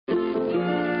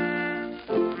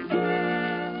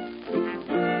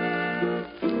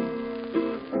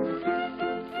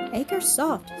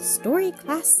AcreSoft Story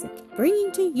Classic,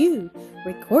 bringing to you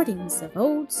recordings of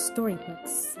old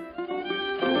storybooks.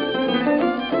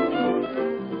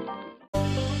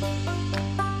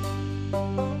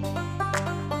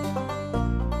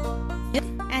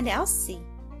 And Elsie,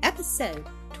 episode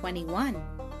 21.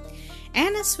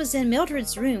 Annis was in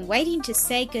Mildred's room waiting to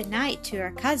say goodnight to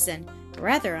her cousin,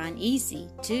 rather uneasy,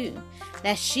 too,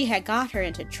 lest she had got her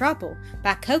into trouble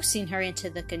by coaxing her into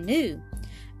the canoe.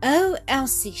 "Oh,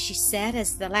 Elsie," she said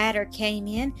as the latter came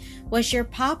in, "was your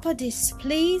papa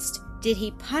displeased? Did he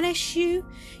punish you?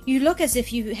 You look as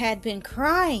if you had been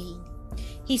crying."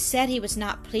 "He said he was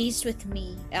not pleased with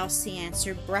me," Elsie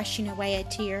answered, brushing away a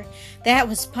tear. "That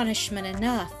was punishment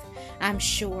enough, I'm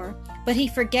sure, but he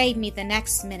forgave me the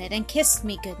next minute and kissed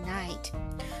me good night."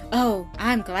 "Oh,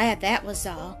 I'm glad that was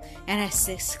all," Annis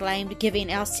exclaimed,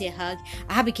 giving Elsie a hug.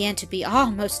 "I began to be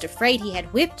almost afraid he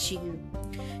had whipped you."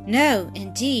 "No,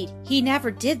 indeed, he never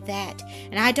did that,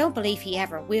 and I don't believe he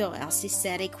ever will," Elsie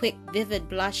said, a quick, vivid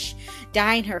blush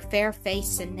dyeing her fair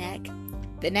face and neck.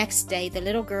 The next day the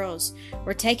little girls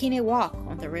were taking a walk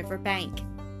on the river bank,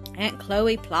 Aunt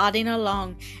Chloe plodding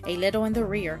along a little in the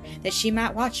rear that she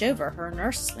might watch over her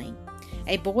nursling.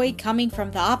 A boy coming from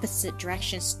the opposite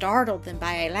direction startled them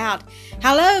by a loud,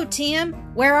 "Hello, Tim!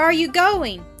 Where are you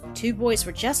going?" Two boys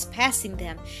were just passing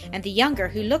them, and the younger,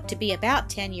 who looked to be about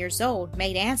 10 years old,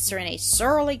 made answer in a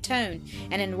surly tone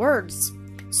and in words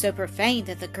so profane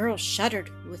that the girls shuddered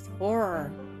with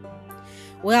horror.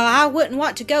 "Well, I wouldn't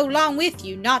want to go along with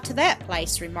you, not to that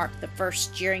place," remarked the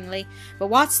first jeeringly. "But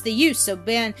what's the use of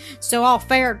being so all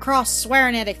fair and cross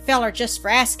swearing at a feller just for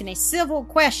asking a civil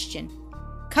question?"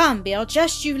 "Come, Bill,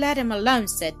 just you let him alone,"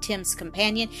 said Tim's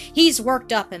companion. "He's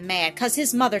worked up and mad, 'cause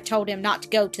his mother told him not to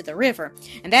go to the river,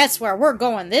 and that's where we're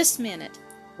going this minute."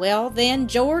 "Well, then,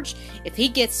 George, if he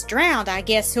gets drowned, I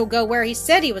guess he'll go where he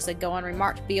said he was a-going,"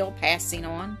 remarked Bill, passing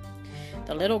on.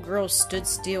 The little girls stood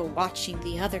still, watching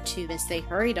the other two as they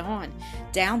hurried on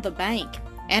down the bank,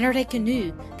 entered a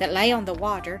canoe that lay on the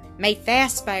water, made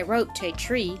fast by a rope to a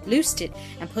tree, loosed it,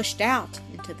 and pushed out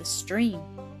into the stream.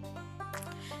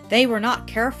 They were not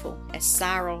careful, as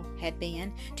Cyril had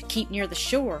been, to keep near the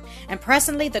shore, and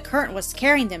presently the current was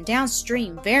carrying them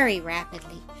downstream very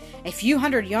rapidly. A few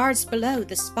hundred yards below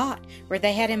the spot where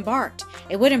they had embarked,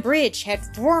 a wooden bridge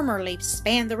had formerly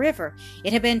spanned the river.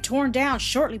 It had been torn down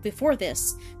shortly before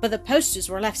this, but the posts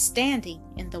were left standing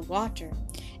in the water.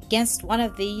 Against one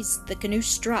of these the canoe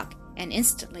struck and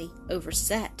instantly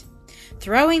overset,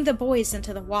 throwing the boys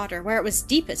into the water where it was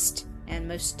deepest and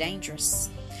most dangerous.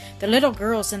 The little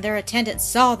girls and their attendants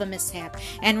saw the mishap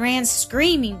and ran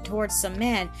screaming towards some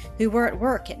men who were at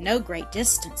work at no great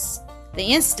distance.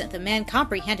 The instant the men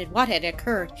comprehended what had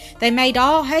occurred, they made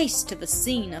all haste to the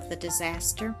scene of the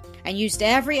disaster and used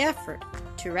every effort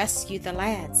to rescue the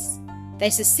lads. They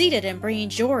succeeded in bringing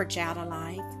George out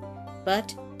alive,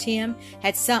 but Tim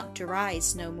had sunk to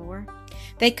rise no more.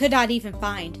 They could not even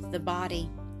find the body.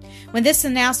 When this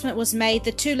announcement was made,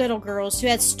 the two little girls, who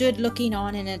had stood looking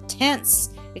on in intense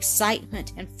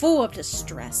excitement and full of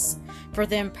distress for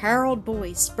the imperiled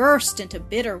boys, burst into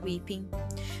bitter weeping.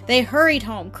 They hurried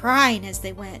home, crying as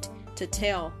they went, to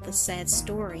tell the sad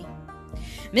story.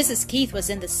 Mrs. Keith was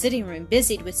in the sitting room,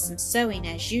 busied with some sewing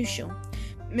as usual,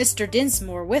 Mr.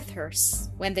 Dinsmore with her,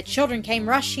 when the children came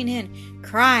rushing in,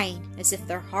 crying as if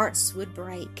their hearts would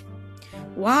break.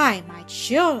 "Why, my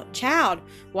child,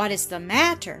 what is the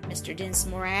matter?" Mr.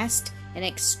 Dinsmore asked, in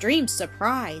extreme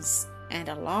surprise and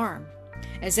alarm,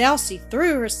 as Elsie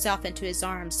threw herself into his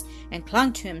arms and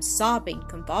clung to him, sobbing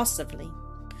convulsively.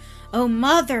 "Oh,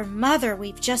 mother, mother,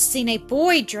 we've just seen a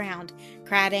boy drowned,"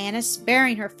 cried Annis,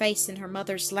 burying her face in her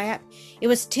mother's lap. "It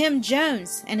was Tim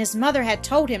Jones, and his mother had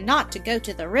told him not to go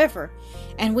to the river,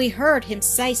 and we heard him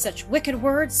say such wicked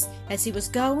words as he was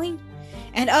going.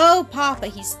 And oh, Papa,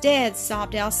 he's dead,"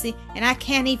 sobbed Elsie, "and I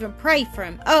can't even pray for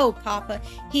him. Oh, Papa,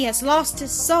 he has lost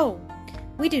his soul."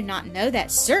 "We do not know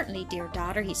that certainly, dear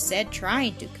daughter," he said,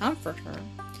 trying to comfort her.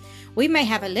 "We may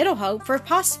have a little hope, for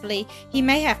possibly he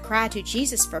may have cried to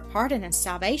Jesus for pardon and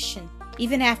salvation,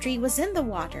 even after he was in the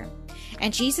water.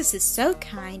 And Jesus is so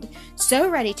kind, so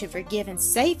ready to forgive and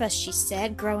save us," she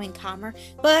said, growing calmer.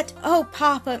 "But, oh,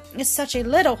 Papa, it's such a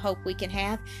little hope we can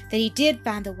have that he did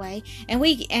find the way,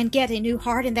 and get a new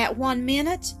heart in that 1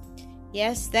 minute."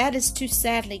 "Yes, that is too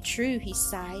sadly true," he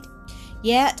sighed.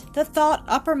 "Yet the thought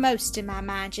uppermost in my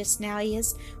mind just now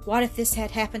is, what if this had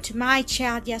happened to my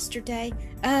child yesterday?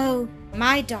 Oh,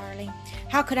 my darling,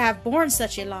 how could I have borne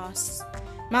such a loss?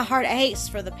 My heart aches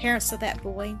for the parents of that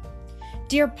boy."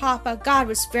 "Dear Papa, God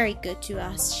was very good to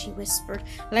us," she whispered,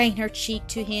 laying her cheek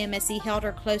to him as he held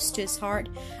her close to his heart.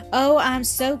 "Oh, I am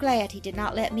so glad he did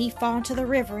not let me fall into the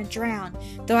river and drown,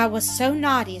 though I was so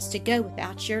naughty as to go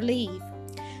without your leave."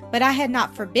 "But I had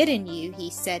not forbidden you," he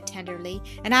said tenderly,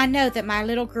 "and I know that my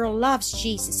little girl loves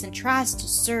Jesus and tries to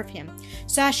serve him,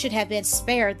 so I should have been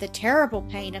spared the terrible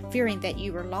pain of fearing that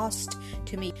you were lost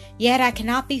to me. Yet I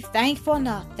cannot be thankful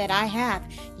enough that I have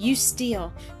you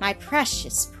still, my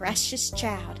precious, precious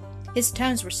child." His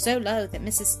tones were so low that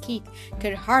Mrs. Keith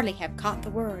could hardly have caught the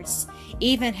words,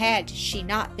 even had she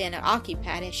not been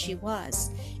occupied as she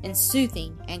was in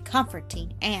soothing and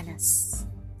comforting Annis.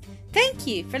 Thank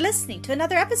you for listening to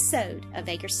another episode of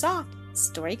AcreSoft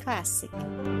Story Classic.